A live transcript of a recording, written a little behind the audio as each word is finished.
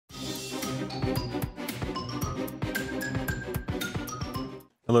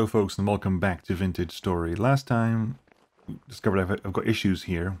Hello folks and welcome back to Vintage Story. Last time we discovered I've got issues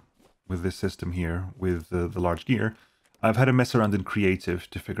here with this system here with the large gear. I've had to mess around in creative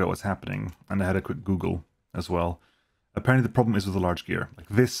to figure out what's happening, and I had a quick Google as well. Apparently the problem is with the large gear. Like,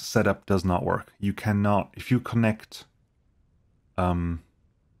 this setup does not work. You cannot, if you connect power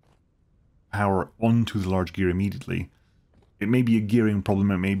onto the large gear immediately, it may be a gearing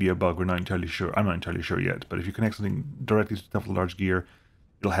problem, it may be a bug, we're not entirely sure. I'm not entirely sure yet, but if you connect something directly to the top of the large gear,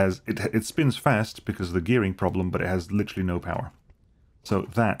 it spins fast because of the gearing problem, but it has literally no power. So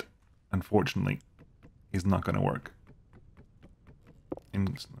that, unfortunately, is not going to work.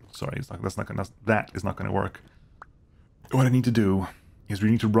 Sorry, that is not going to work. What I need to do is we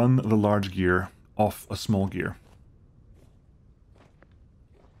need to run the large gear off a small gear.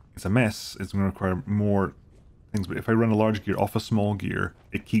 It's a mess. It's going to require more things, but if I run a large gear off a small gear,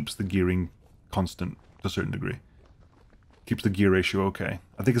 it keeps the gearing constant to a certain degree. Keeps the gear ratio okay.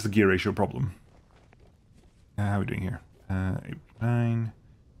 I think it's the gear ratio problem. How are we doing here? 8, 9,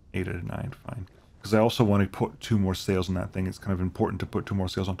 8 out of 9, fine. Because I also want to put 2 more sails on that thing. It's kind of important to put 2 more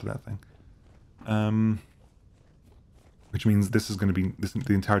sails onto that thing. Which means this is going to be,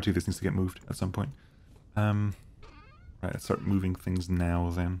 the entirety of this needs to get moved at some point. Right, let's start moving things now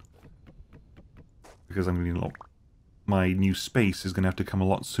then. Because I'm going to need a lot. My new space is going to have to come a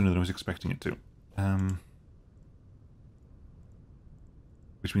lot sooner than I was expecting it to.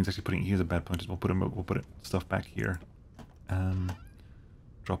 Which means actually putting it here is a bad point. We'll put it stuff back here.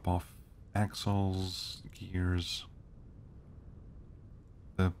 Drop off axles, gears,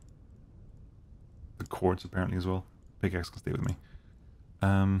 the cords apparently as well. Pickaxe can stay with me.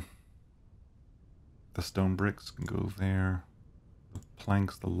 The stone bricks can go there. The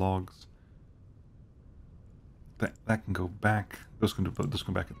planks, the logs. That can go back. This can go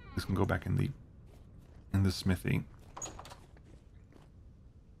back in the smithy.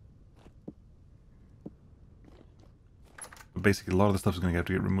 But basically, a lot of the stuff is going to have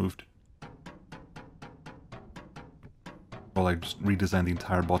to get removed. While I just redesign the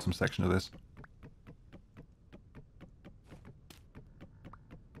entire bottom section of this.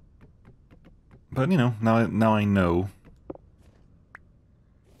 But, you know, now I know.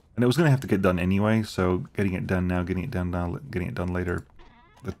 And it was going to have to get done anyway, so getting it done now, getting it done later,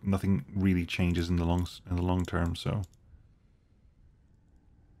 that nothing really changes in the long term, so.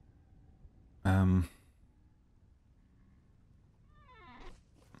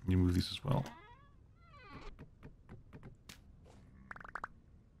 You move these as well.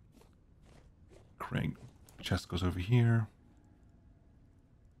 Craig, chest goes over here.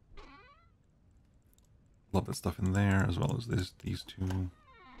 Love that stuff in there, as well as these 2.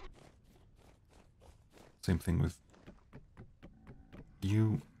 Same thing with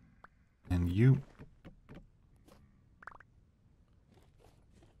you and you.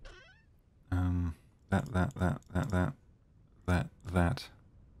 That.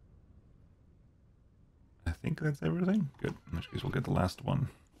 I think that's everything. Good. In which case we'll get the last one.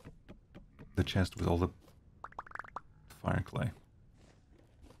 The chest with all the fire clay.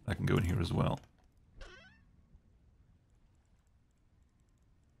 That can go in here as well.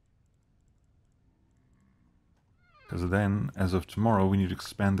 Because then, as of tomorrow, we need to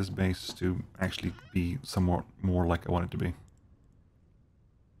expand this base to actually be somewhat more like I want it to be.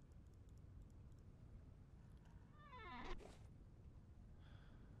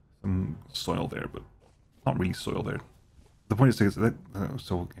 Some soil there, but not really soil there. The point is that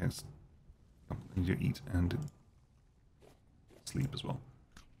so yes, I need to eat and sleep as well.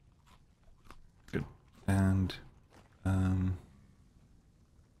 Good. And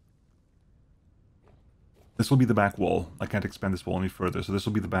this will be the back wall. I can't expand this wall any further, so this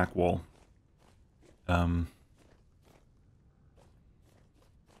will be the back wall. I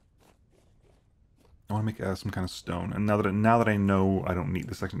want to make some kind of stone, and now that I know I don't need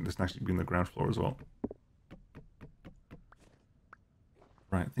this section, this can actually be in the ground floor as well.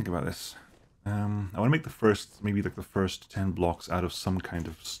 Right, think about this. I want to make maybe like the first 10 blocks out of some kind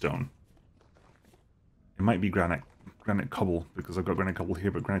of stone. It might be granite cobble, because I've got granite cobble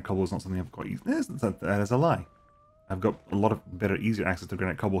here, but granite cobble is not something I've got easy. That is a lie. I've got a lot of easier access to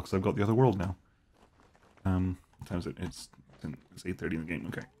granite cobble because I've got the other world now. What time is it? It's 8:30 in the game.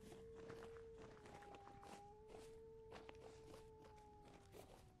 Okay.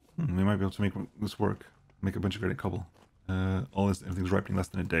 We might be able to make this work. Make a bunch of granite cobble. Everything's ripening less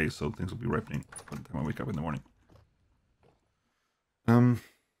than a day, so things will be ripening by the time I wake up in the morning.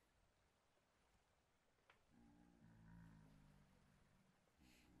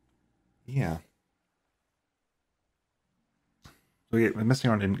 Yeah. So yeah, we're messing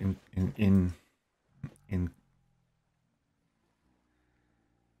around in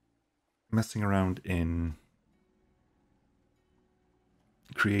messing around in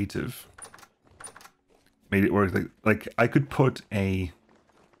creative made it work. Like I could put the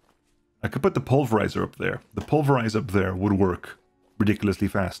pulverizer up there. The pulverizer up there would work ridiculously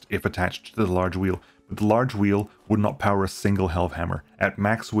fast if attached to the large wheel. But the large wheel would not power a single half hammer. At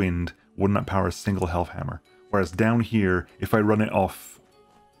max wind, would not power a single half hammer. Whereas down here, if I run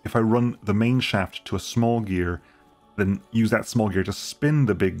the main shaft to a small gear, then use that small gear to spin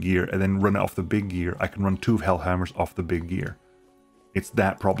the big gear, and then run it off the big gear, I can run 2 half hammers off the big gear. It's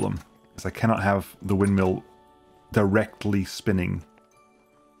that problem, because I cannot have the windmill directly spinning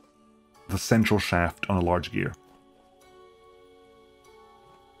the central shaft on a large gear.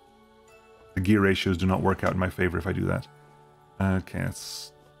 The gear ratios do not work out in my favor if I do that. Okay,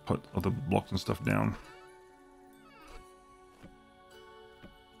 let's put other blocks and stuff down.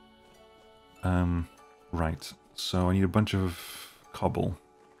 Right, so I need a bunch of cobble.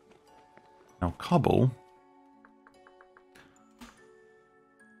 Now, cobble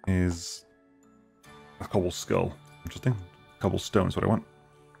is a cobble skull. Interesting. Cobblestone is what I want.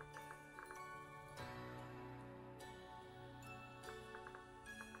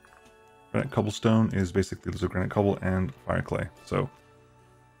 Granite cobblestone is basically there's a granite cobble and fire clay. So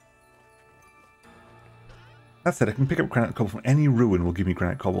that said, I can pick up granite cobble from any ruin will give me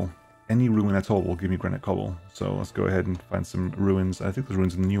granite cobble. Any ruin at all will give me granite cobble. So let's go ahead and find some ruins. I think there's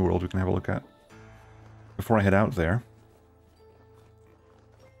ruins in the New World we can have a look at. Before I head out there.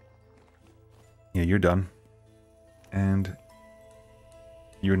 Yeah, you're done. And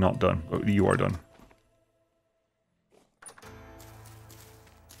you're not done. Oh, you are done.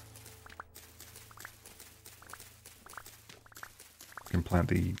 Can plant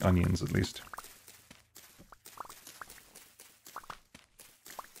the onions at least.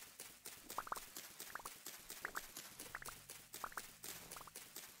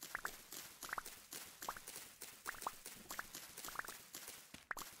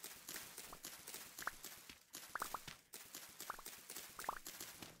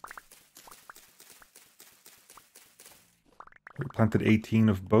 We planted 18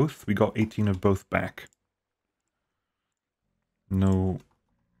 of both. We got 18 of both back. No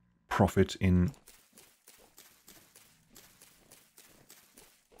profit in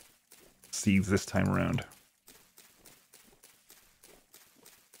seeds this time around.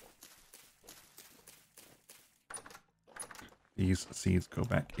 These seeds go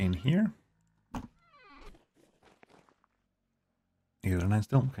back in here. Yeah, they're nice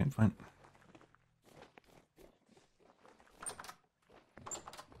still. Okay, fine.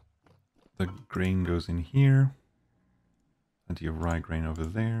 The grain goes in here. Plenty of rye grain over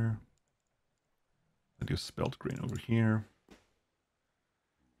there. Plenty of spelt grain over here.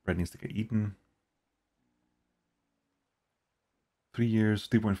 Bread needs to get eaten. 3 years,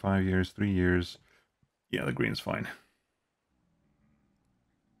 3.5 years, 3 years. Yeah, the grain is fine.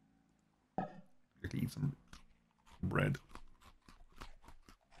 I can eat some bread.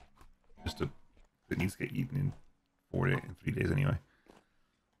 It needs to get eaten in 3 days anyway.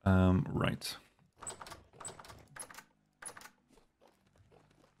 Right.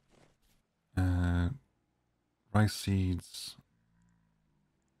 Rice seeds.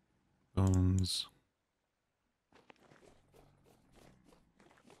 Bones.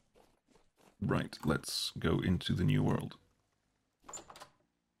 Right, let's go into the New World.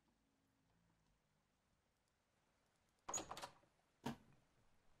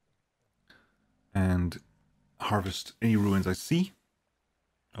 And harvest any ruins I see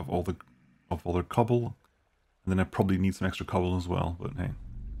of all their cobble. And then I probably need some extra cobble as well, but hey.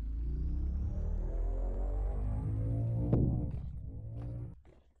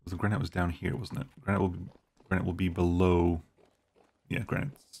 The granite was down here, wasn't it? Granite will be below. Yeah,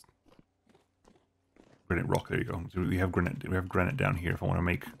 granite rock. There you go. So we have granite. We have granite down here. If I want to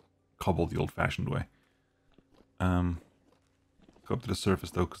make cobble the old-fashioned way. Go up to the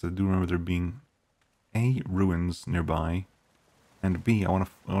surface though, because I do remember there being A, ruins nearby, and B, I want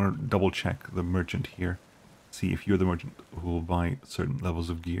to double check the merchant here. See if you're the merchant who will buy certain levels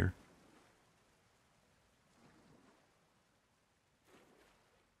of gear.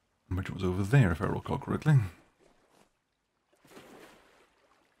 The merchant was over there, if I recall correctly.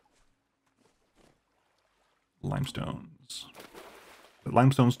 Limestones.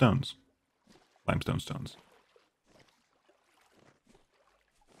 Limestone stones. Limestone stones.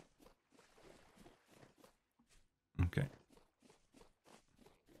 Okay.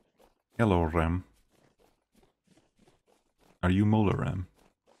 Hello, Ram. Are you Mola Ram?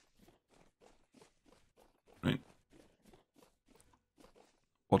 Right.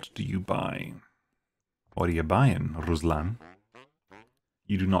 What do you buy? What are you buying, Ruslan?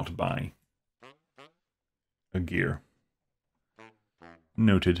 You do not buy a gear.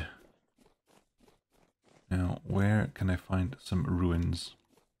 Noted. Now, where can I find some ruins?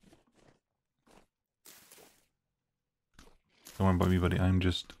 Don't worry about me, buddy. I'm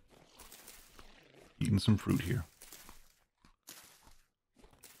just eating some fruit here.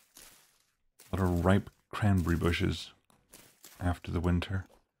 A lot of ripe cranberry bushes after the winter.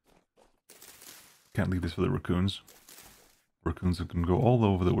 Can't leave this for the raccoons. Raccoons can go all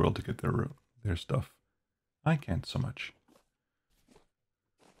over the world to get their stuff. I can't so much.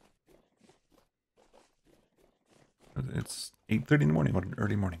 It's 8:30 in the morning. What an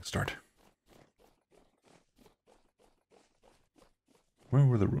early morning start. Where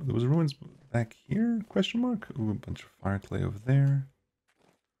were the ruins? There was ruins back here? Question mark? Ooh, a bunch of fire clay over there.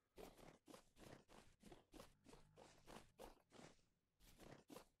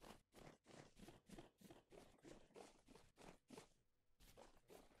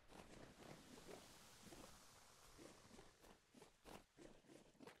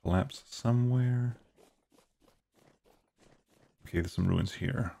 Collapse somewhere. Okay, there's some ruins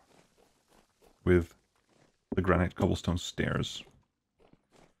here. With the granite cobblestone stairs.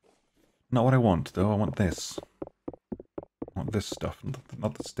 Not what I want, though. I want this. I want this stuff,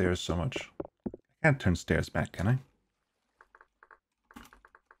 not the stairs so much. I can't turn stairs back, can I?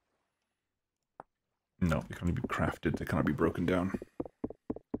 No, they can only be crafted. They cannot be broken down.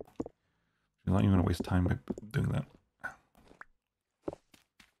 You're not even going to waste time by doing that.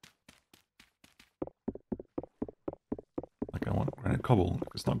 Like, I want granite cobble.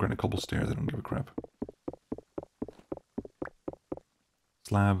 If it's not granite cobble stairs, I don't give a crap.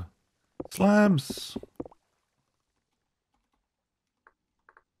 Slab. Slabs!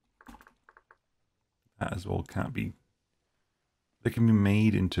 That as well can't be... They can be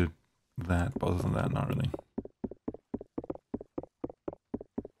made into that, but other than that, not really.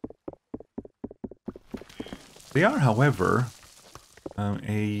 They are, however,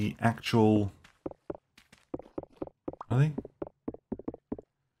 a actual... Are they?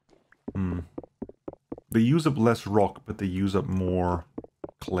 They use up less rock, but they use up more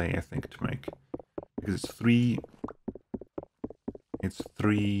clay, I think, to make. Because it's three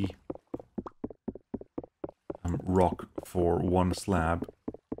rock for one slab.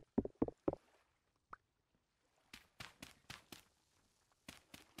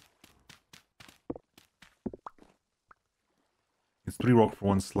 It's 3 rock for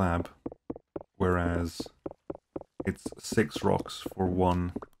one slab, whereas it's 6 rocks for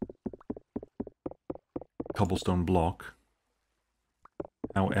one cobblestone block.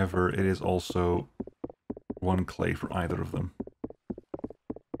 However, it is also 1 clay for either of them.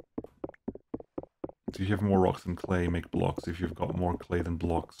 So if you have more rocks than clay, make blocks. If you've got more clay than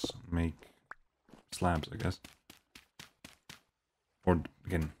blocks, make slabs, I guess. Or,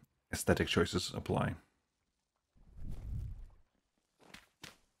 again, aesthetic choices apply.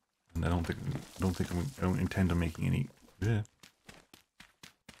 And I don't intend on making any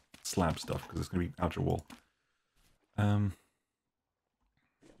slab stuff, because it's going to be outer wall.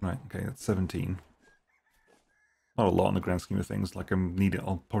 Right, okay, that's 17. Not a lot in the grand scheme of things. Like,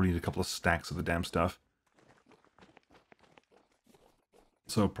 I'll probably need a couple of stacks of the damn stuff.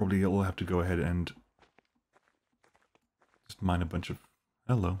 So probably I'll have to go ahead and just mine a bunch of...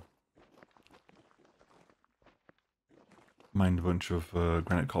 Hello. Mine a bunch of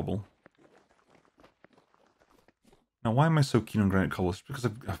granite cobble. Now, why am I so keen on granite cobble? It's because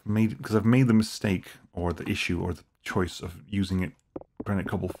I've made the mistake, or the issue, or the choice of using granite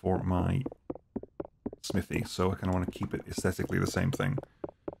cobble for my smithy, so I kind of want to keep it aesthetically the same thing.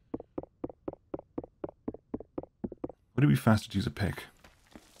 Would it be faster to use a pick?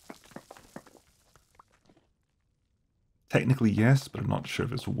 Technically, yes, but I'm not sure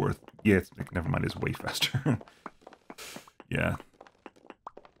if it's worth... Yeah, never mind, it's way faster. Yeah.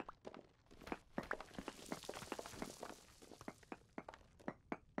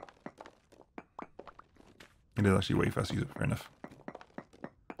 It is actually way faster to use it, fair enough.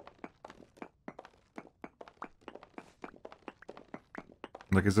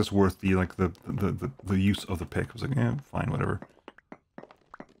 Like, is this worth the use of the pick? I was like, yeah, fine, whatever.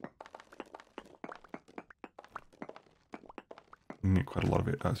 You can get quite a lot of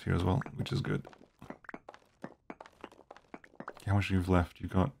it out here as well, which is good. How much you've left?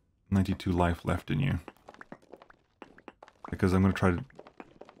 You've got 92 life left in you. Because I'm going to try to,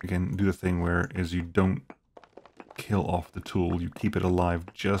 again, do the thing where is you don't kill off the tool, you keep it alive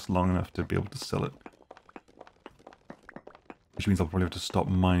just long enough to be able to sell it. Which means I'll probably have to stop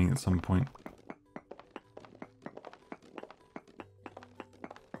mining at some point.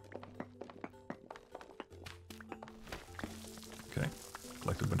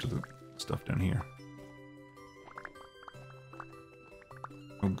 collect a bunch of the stuff down here.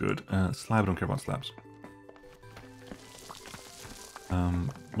 Oh, good. Slab, I don't care about slabs.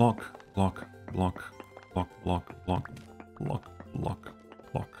 Block, block, block, block, block, block, block, block,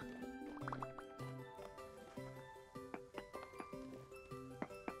 block.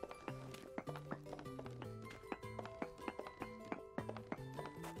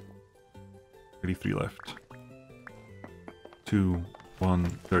 Three left. 2, 1,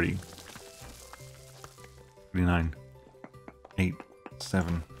 30. 39. 8,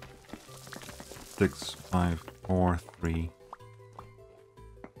 7. 6, 5, 4, 3.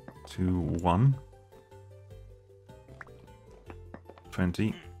 2, 1.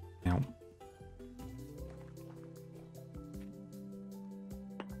 20. Now.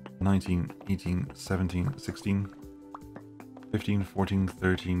 19, 18, 17, 16. 15, 14,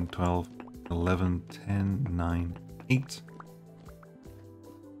 13, 12. 11, 10, 9, 8,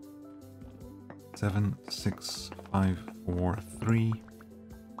 7, 6, 5, 4, 3,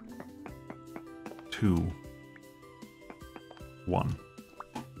 2, 1.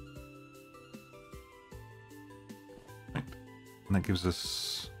 Right. And that gives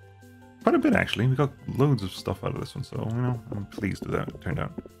us quite a bit, actually. We got loads of stuff out of this one, so, you know, I'm pleased with how it turned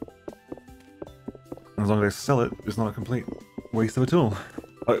out. And as long as I sell it, it's not a complete waste of a tool.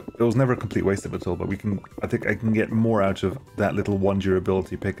 It was never a complete waste of a tool, but I think I can get more out of that little 1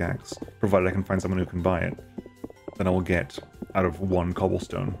 durability pickaxe, provided I can find someone who can buy it, than I will get out of 1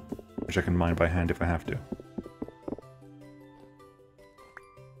 cobblestone, which I can mine by hand if I have to.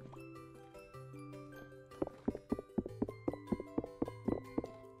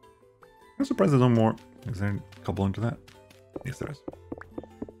 I'm surprised there's no more. Is there a cobble into that? Yes, there is.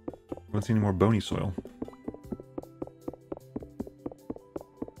 I don't see any more bony soil.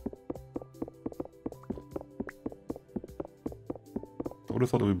 I would have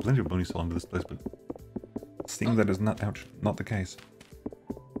thought there would be plenty of bony soil under this place, but seeing that is not the case.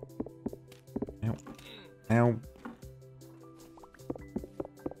 Ow. Ow.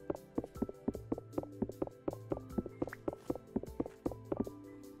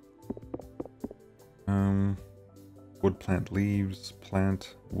 Wood plant leaves,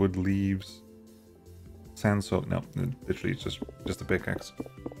 plant wood leaves, sand soil. No, literally it's just a pickaxe.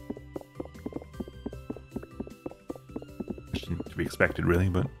 To be expected, really,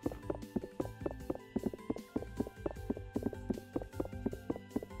 but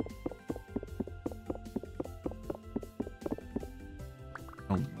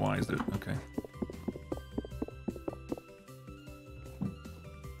oh, why is it? Okay.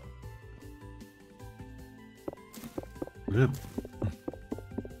 Good.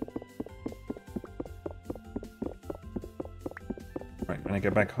 Right, when I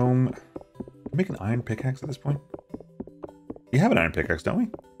get back home, make an iron pickaxe at this point. We have an iron pickaxe, don't we?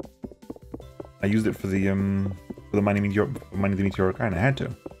 I used it for the mining the meteoric iron. I had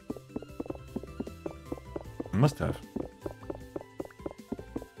to. I must have.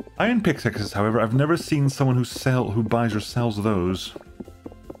 Iron pickaxes, however, I've never seen someone who buys or sells those.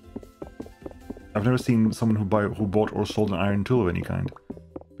 I've never seen someone who bought or sold an iron tool of any kind,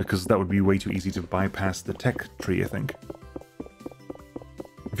 because that would be way too easy to bypass the tech tree, I think.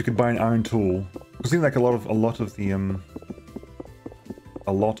 If you could buy an iron tool, it seems like a lot of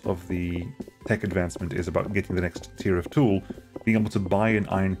the tech advancement is about getting the next tier of tool. Being able to buy an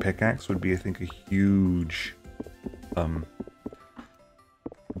iron pickaxe would be, I think, a huge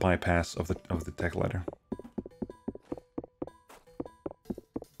bypass of the tech ladder.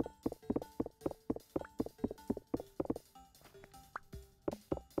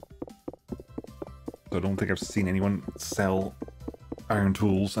 So I don't think I've seen anyone sell iron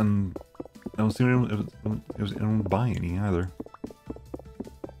tools, and I don't see anyone buy any either.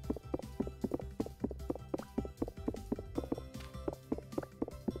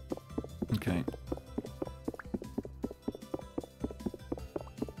 Okay.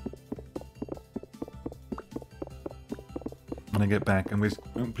 When I get back, I'm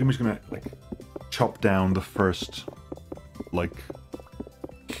pretty much gonna like chop down the first like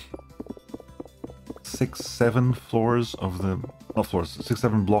 6-7 floors of the not floors,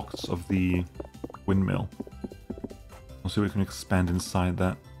 6-7 blocks of the windmill. We'll see if we can expand inside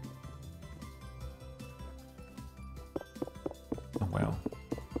that. Oh wow.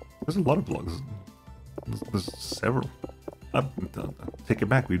 There's a lot of blocks. There's several. I'll take it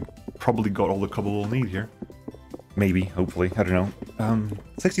back. We've probably got all the cobble we'll need here. Maybe, hopefully. I don't know.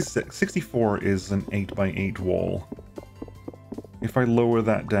 64 is an 8x8 wall. If I lower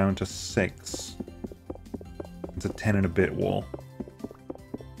that down to 6, it's a 10 and a bit wall.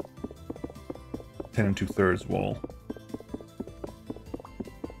 10 2/3 wall.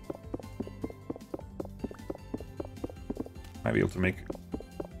 Might be able to make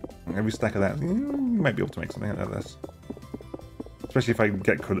every stack of that. Might be able to make something out of this. Especially if I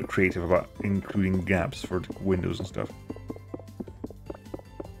get creative about including gaps for windows and stuff.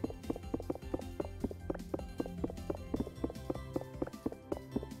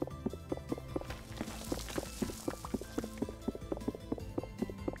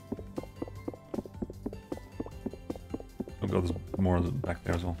 Oh god, there's more back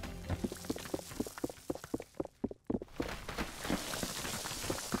there as well.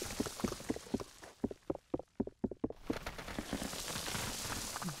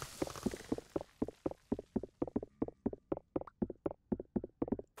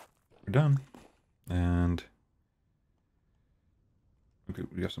 Done. And okay,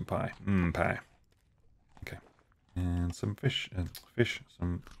 we have some pie. Pie. Okay. And some fish,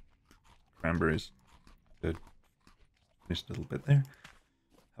 some cranberries. Good. Finished a little bit there.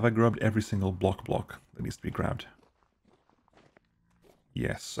 Have I grabbed every single block that needs to be grabbed?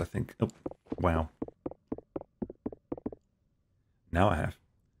 Yes, I think. Oh, wow. Now I have.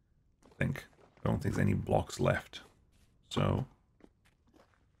 I think. I don't think there's any blocks left. So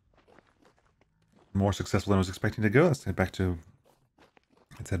more successful than I was expecting to go. Let's head back to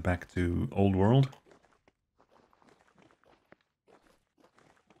Old World.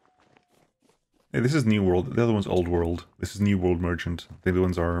 Hey, this is New World. The other one's Old World. This is New World Merchant. The other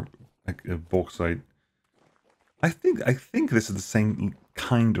ones are like bauxite. I think this is the same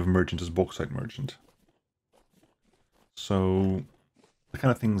kind of merchant as bauxite merchant. So the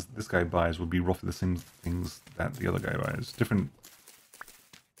kind of things this guy buys would be roughly the same things that the other guy buys. Different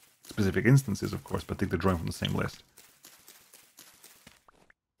specific instances, of course, but I think they're drawing from the same list.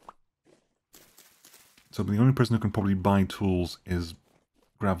 So the only person who can probably buy tools is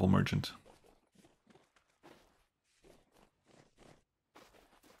Gravel Merchant.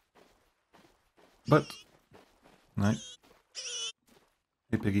 But, right.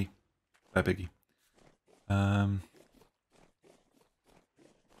 Hey piggy. Bye piggy. No.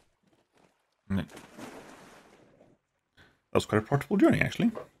 That was quite a profitable journey,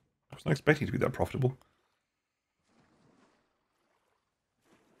 actually. I was not expecting it to be that profitable.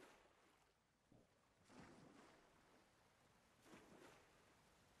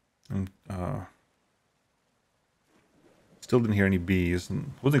 And, still didn't hear any bees,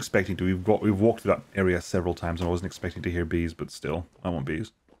 and wasn't expecting to. We've walked through that area several times, and I wasn't expecting to hear bees, but still, I want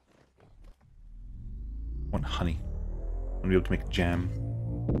bees. I want honey. I want to be able to make jam.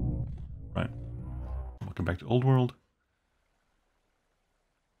 Right. Welcome back to Old World.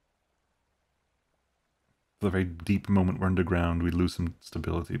 For the very deep moment we're underground, we lose some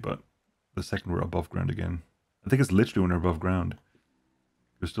stability, but the second we're above ground again. I think it's literally when we're above ground.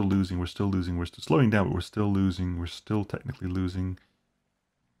 We're still losing, we're still slowing down, but we're still losing, we're still technically losing.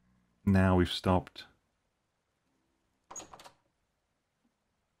 Now we've stopped.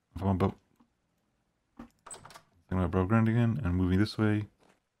 If I'm above ground again, and moving this way.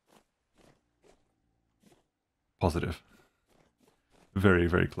 Positive. Very,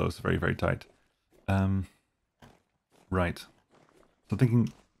 very close, very, very tight. Right. So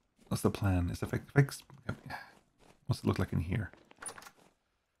thinking, what's the plan? Is what's it look like in here?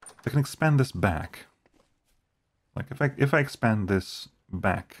 If I can expand this back, like if I expand this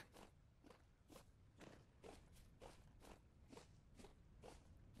back,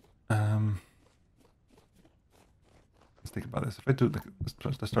 let's think about this. If I do, like,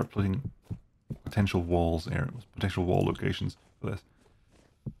 let's start putting potential walls there, potential wall locations for this.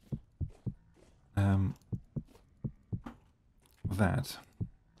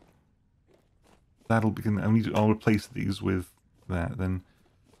 That'll begin. I'll replace these with that. Then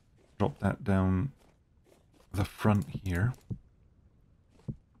drop that down the front here.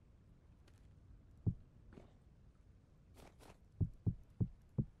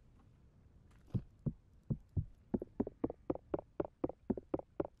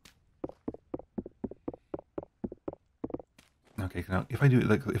 Okay, now if I do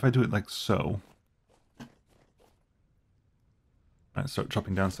it like so, right, start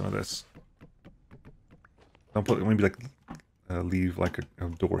chopping down some of this. I'll put maybe like leave like a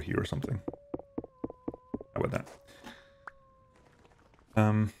door here or something. How about that?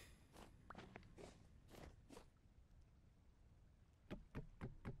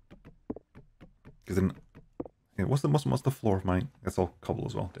 Because then, yeah, what's the floor of mine? That's all cobble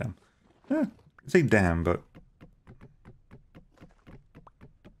as well. Damn. Yeah, say damn, but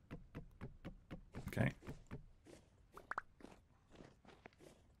okay.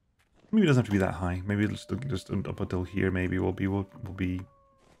 Maybe it doesn't have to be that high. Maybe just up until here. Maybe we'll keep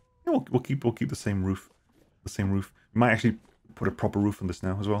the same roof. The same roof. We might actually put a proper roof on this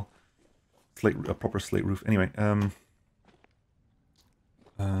now as well. A proper slate roof. Anyway,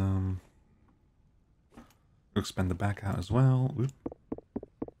 Expand the back out as well. Oop.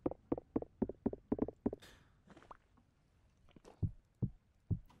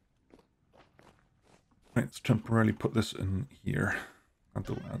 Right, let's temporarily put this in here.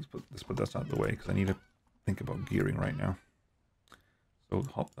 Let's put this out of the way because I need to think about gearing right now. So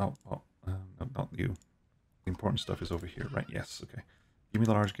no, not you. The important stuff is over here, right? Yes, okay. Give me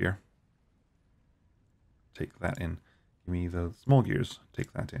the large gear. Take that in. Give me the small gears.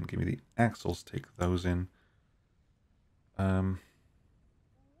 Take that in. Give me the axles. Take those in.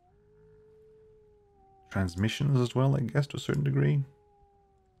 Transmissions as well, I guess, to a certain degree.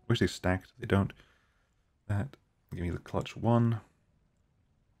 Wish they stacked. They don't. That. Give me the clutch 1.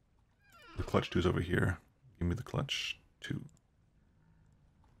 The clutch 2 is over here. Give me the clutch 2.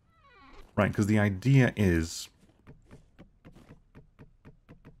 Right, because the idea is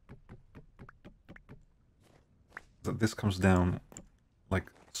that this comes down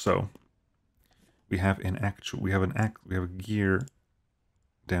like so. We have a gear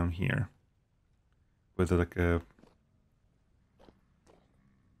down here with like a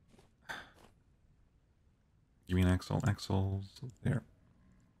give me an axles there.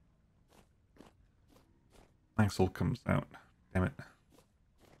 Axle comes out. Damn it.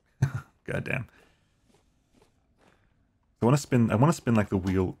 God damn. I want to spin like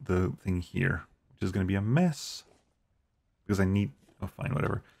the thing here, which is going to be a mess because I need, oh fine,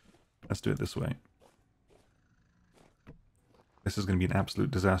 whatever. Let's do it this way. This is going to be an absolute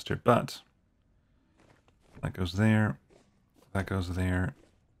disaster, but that goes there. That goes there.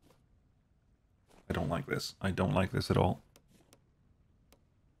 I don't like this. I don't like this at all.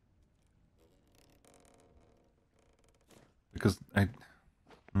 Because I...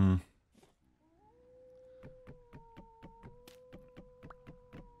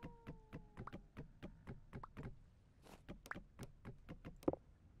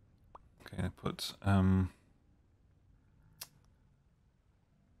 Okay, I put...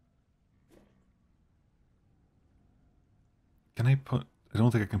 Can I put... I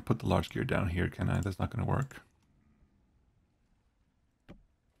don't think I can put the large gear down here, can I? That's not going to work.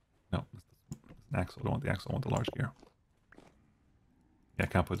 No, it's an axle. I don't want the axle, I want the large gear. Yeah, I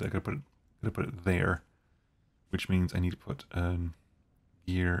can't put it. I gotta put it there, which means I need to put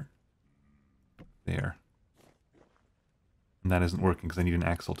gear there. And that isn't working because I need an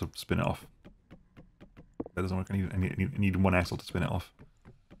axle to spin it off. That doesn't work. I need one axle to spin it off,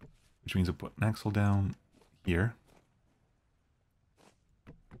 which means I put an axle down here.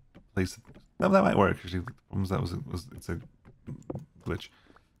 Place it. No, that might work. Actually, the problem was it's a glitch.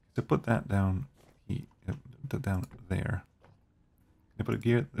 To put that down, that down there. Can I put a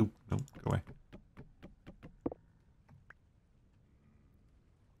gear? Oh, no, go away.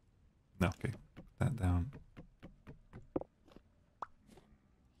 No, okay. Put that down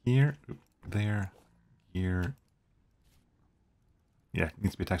here, there, here. Yeah, it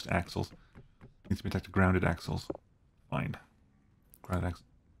needs to be attached to axles. It needs to be attached to grounded axles. Fine. Grounded axle.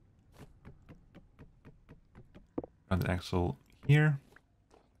 Grounded axle here.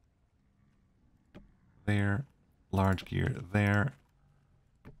 There. Large gear there.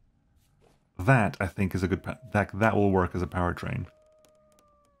 That, I think, is a good... That will work as a powertrain.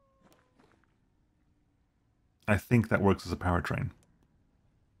 I think that works as a powertrain.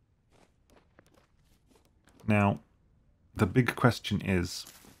 Now, the big question is...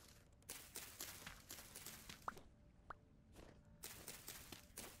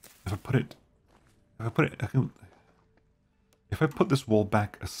 If I put this wall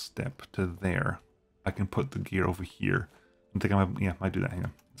back a step to there, I can put the gear over here. I think I might do that. Hang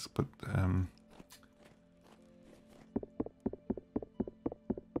on. Let's put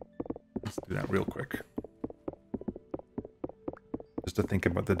let's do that real quick. Just to think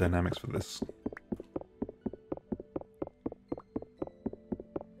about the dynamics for this.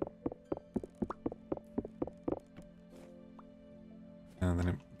 And then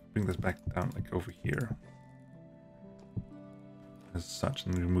I bring this back down like over here. As such,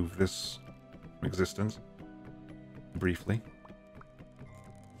 and remove this from existence briefly.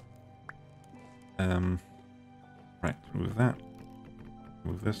 Right, remove that.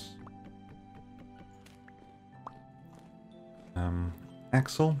 Remove this.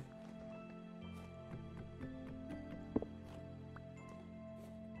 Axle.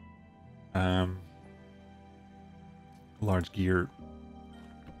 Large gear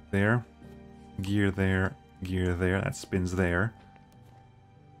there. Gear there. Gear there. That spins there.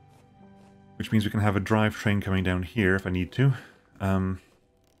 Which means we can have a drivetrain coming down here if I need to. Have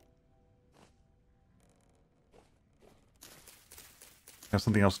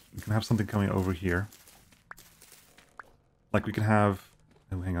something else. We can have something coming over here. Like we can have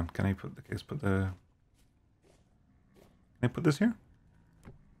Oh, hang on. Can I put the case? Can I put this here?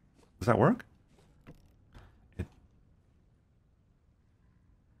 Does that work? It.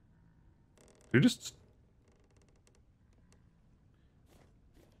 They're just.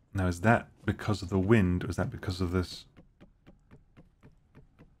 Now, is that because of the wind, or is that because of this?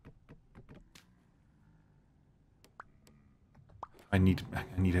 I need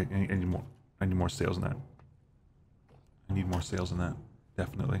more sails in that. I need more sails in that,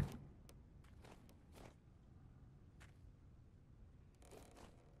 definitely.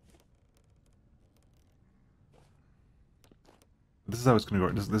 This is how it's going to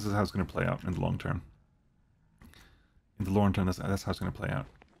go. This is how it's going to play out in the long term. In the long term, that's how it's going to play out.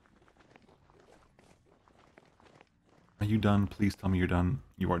 Are you done? Please tell me you're done.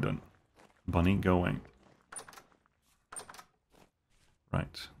 You are done. Bunny, go away.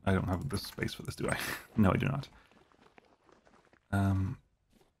 Right. I don't have the space for this, do I? No, I do not.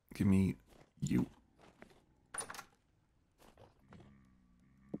 Give me you.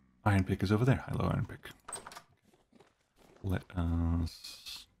 Iron pick is over there. Hello, iron pick. Let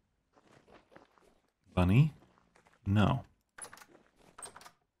us... Bunny? No.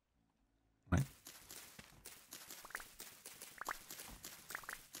 Right.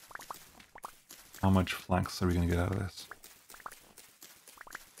 How much flax are we going to get out of this?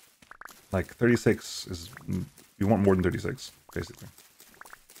 Like, 36 is... You want more than 36, basically.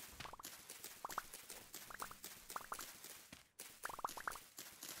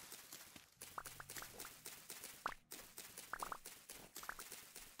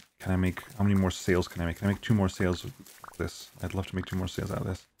 Can I make... How many more sails can I make? Can I make 2 more sails with this? I'd love to make 2 more sails out of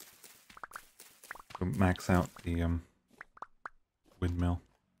this. So max out the windmill.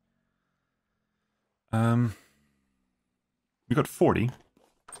 We got 40.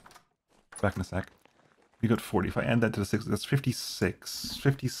 Back in a sec. We got 40. If I add that to the 6, that's 56.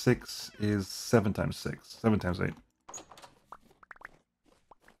 56 is 7 times 6. 7 times 8.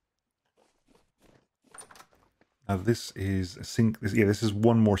 Now this is this is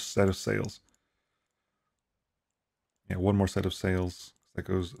one more set of sails. Yeah, one more set of sails. That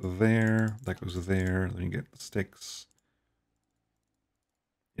goes there, that goes there, then you get the sticks.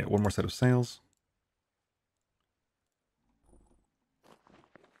 Yeah, one more set of sails.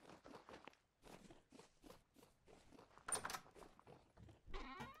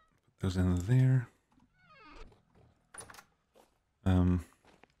 Put those in there.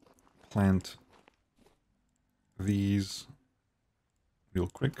 Plant these real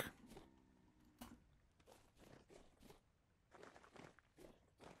quick.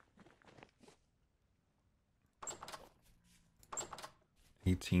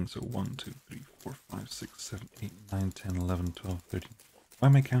 So 1, 2, 3, 4, 5, 6, 7, 8, 9, 10, 11, 12, 13. Why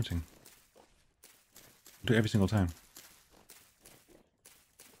am I counting? I do it every single time.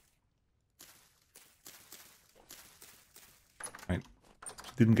 Right.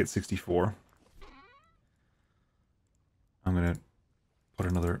 Didn't get 64. I'm gonna put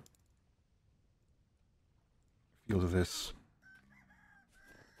another field of this.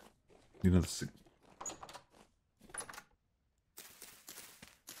 Need another 6.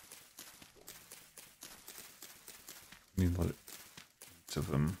 Need a lot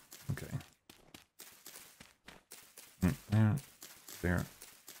of them. Okay. There. There.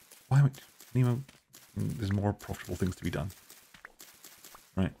 Why would Nemo? There's more profitable things to be done.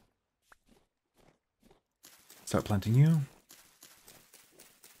 Right. Start planting you.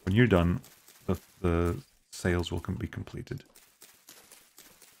 When you're done, the sails will be completed.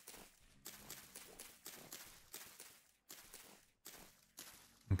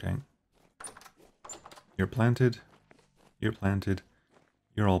 Okay. You're planted. You're planted.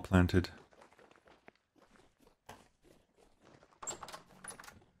 You're all planted.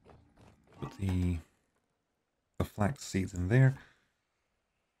 Put the flax seeds in there.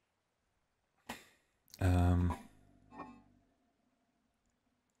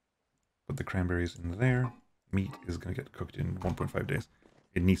 Put the cranberries in there. Meat is going to get cooked in 1.5 days.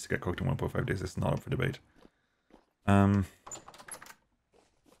 It needs to get cooked in 1.5 days. It's not up for debate.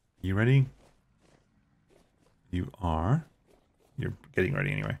 You ready? You are. You're getting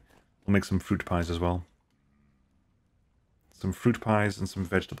ready anyway. We'll make some fruit pies as well. Some fruit pies and some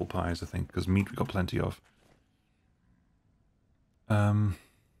vegetable pies, I think, because meat we got plenty of.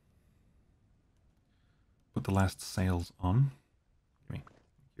 Put the last sails on. Give me. Thank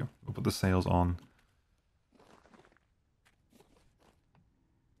you. We'll put the sails on.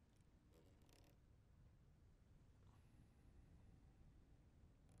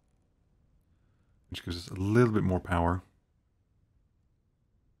 Which gives us a little bit more power.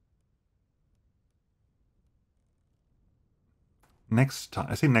 next time,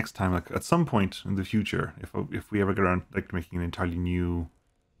 I say next time, like at some point in the future, if we ever get around like making an entirely new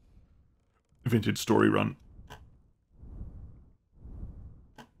vintage story run,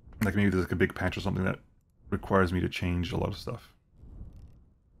 like maybe there's like a big patch or something that requires me to change a lot of stuff.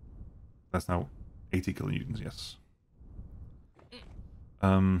 That's now 80 kilonewtons, yes.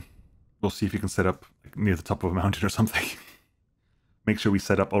 We'll see if you can set up like, near the top of a mountain or something. Make sure we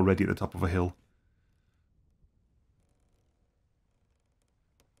set up already at the top of a hill.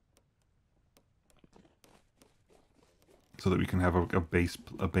 So that we can have a base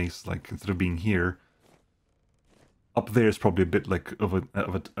like instead of being here. Up there is probably a bit like of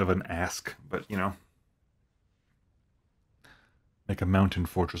an ask, but you know, like a mountain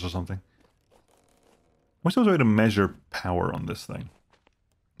fortress or something. What's the way to measure power on this thing?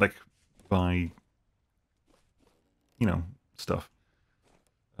 Like by, you know, stuff.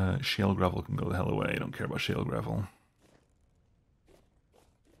 Shale gravel can go the hell away. I don't care about shale gravel.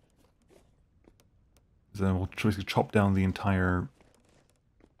 Then we'll basically chop down the entire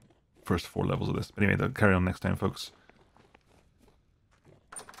first 4 levels of this. But anyway, they'll carry on next time, folks.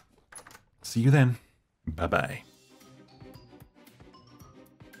 See you then. Bye-bye.